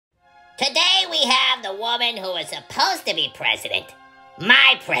Today we have the woman who is supposed to be president.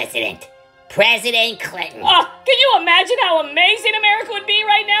 My president. President Clinton. Oh, can you imagine how amazing America would be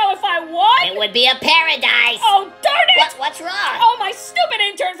right now if I won? It would be a paradise. Oh, darn it! What's wrong? Oh, my stupid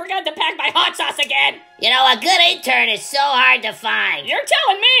intern forgot to pack my hot sauce again. You know, a good intern is so hard to find. You're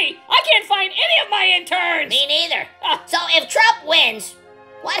telling me I can't find any of my interns. Me neither. So if Trump wins,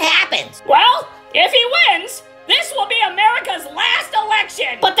 what happens? Well, if he wins, this will be America's last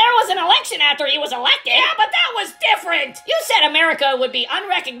election. But there was an election after he was elected. Yeah, but that was different. You said America would be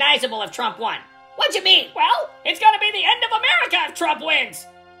unrecognizable if Trump won. What'd you mean? Well, it's gonna be the end of America if Trump wins.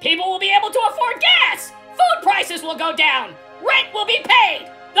 People will be able to afford gas. Food prices will go down. Rent will be paid.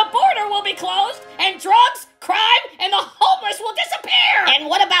 The border will be closed. And drugs, crime, and the homeless will disappear. And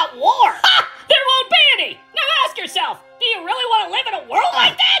what about war? Ha! There won't be any. Now ask yourself, do you really want to live in a world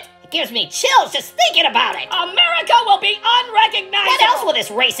like that? Gives me chills just thinking about it. America will be unrecognizable. What else will this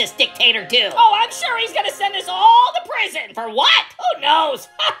racist dictator do? Oh, I'm sure he's gonna send us all to prison. For what? Who knows?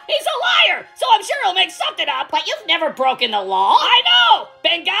 He's a liar, so I'm sure he'll make something up. But you've never broken the law. I know.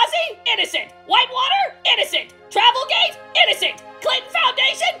 Benghazi, innocent. Whitewater, innocent. Travelgate, innocent. Clinton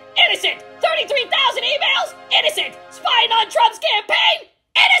Foundation, innocent. 33,000 emails, innocent. Spying on Trump's campaign,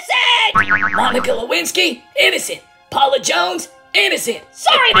 innocent. Monica Lewinsky, innocent. Paula Jones, innocent.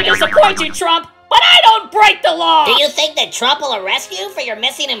 Sorry to disappoint you, Trump, but I don't break the law. Do you think that Trump will arrest you for your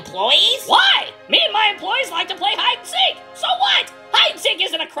missing employees? Why? Me and my employees like to play hide and seek. So what? Hide and seek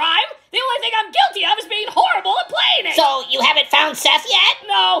isn't a crime. The only thing I'm guilty of is being horrible at playing it. So you haven't found Seth yet?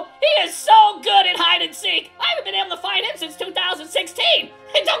 No, he is so good at hide and seek. I haven't been able to find him since 2016.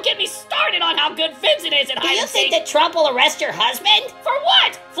 And don't get me started on how good Vincent is at hide and seek. Do you think that Trump will arrest your husband? For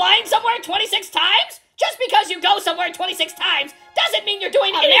what? Flying somewhere 26 times? Just because you go somewhere 26 times doesn't mean you're doing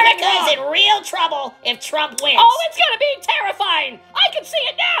anything America wrong. is in real trouble if Trump wins. Oh, it's gonna be terrifying. I can see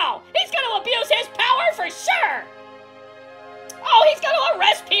it now. He's gonna abuse his power for sure. Oh, he's gonna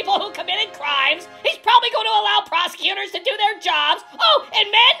arrest people who committed crimes. He's probably going to allow prosecutors to do their jobs. Oh, and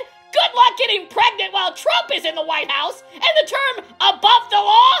men, good luck getting pregnant while Trump is in the White House. And the term above the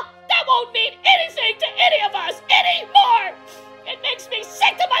law, that won't mean anything